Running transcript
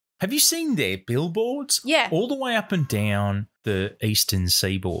Have you seen their billboards? Yeah. All the way up and down the eastern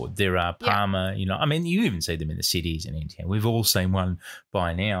seaboard. There are Palmer, you know, I mean, you even see them in the cities and in town. We've all seen one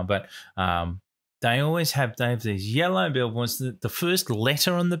by now, but they have these yellow billboards, the first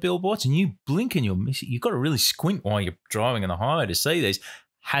letter on the billboards, and you blink and you'll miss it. You've got to really squint while you're driving on the highway to see these,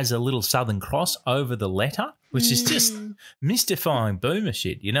 has a little Southern Cross over the letter, which is just mystifying boomer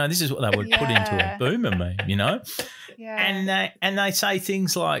shit. You know, this is what they would put into a boomer meme, you know? Yeah. And they say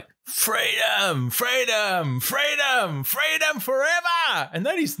things like, freedom, freedom, freedom, freedom forever. And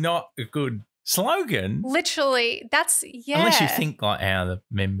that is not a good slogan. Literally, that's, unless you think like how the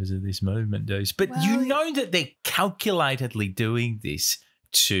members of this movement do. But you know that they're calculatedly doing this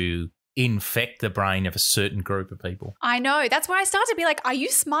to infect the brain of a certain group of people. I know. That's why I started to be like, are you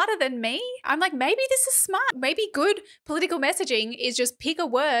smarter than me? I'm like, maybe this is smart. Maybe good political messaging is just pick a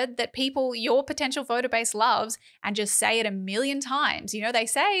word that people, your potential voter base loves and just say it a million times. You know, they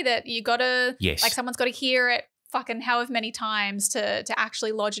say that you got to, like someone's got to hear it fucking however many times to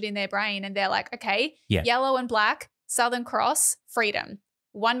actually lodge it in their brain. And they're like, okay, yellow and black, Southern Cross, freedom.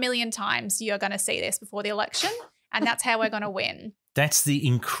 1 million times you're going to see this before the election, and that's how we're going to win. That's the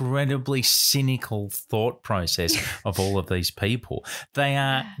incredibly cynical thought process of all of these people.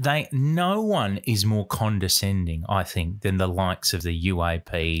 No one is more condescending, I think, than the likes of the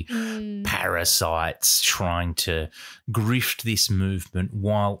UAP parasites trying to grift this movement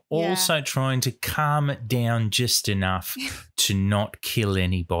while also trying to calm it down just enough to not kill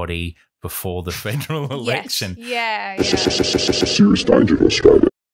anybody before the federal election. Yeah. Serious danger to Australia.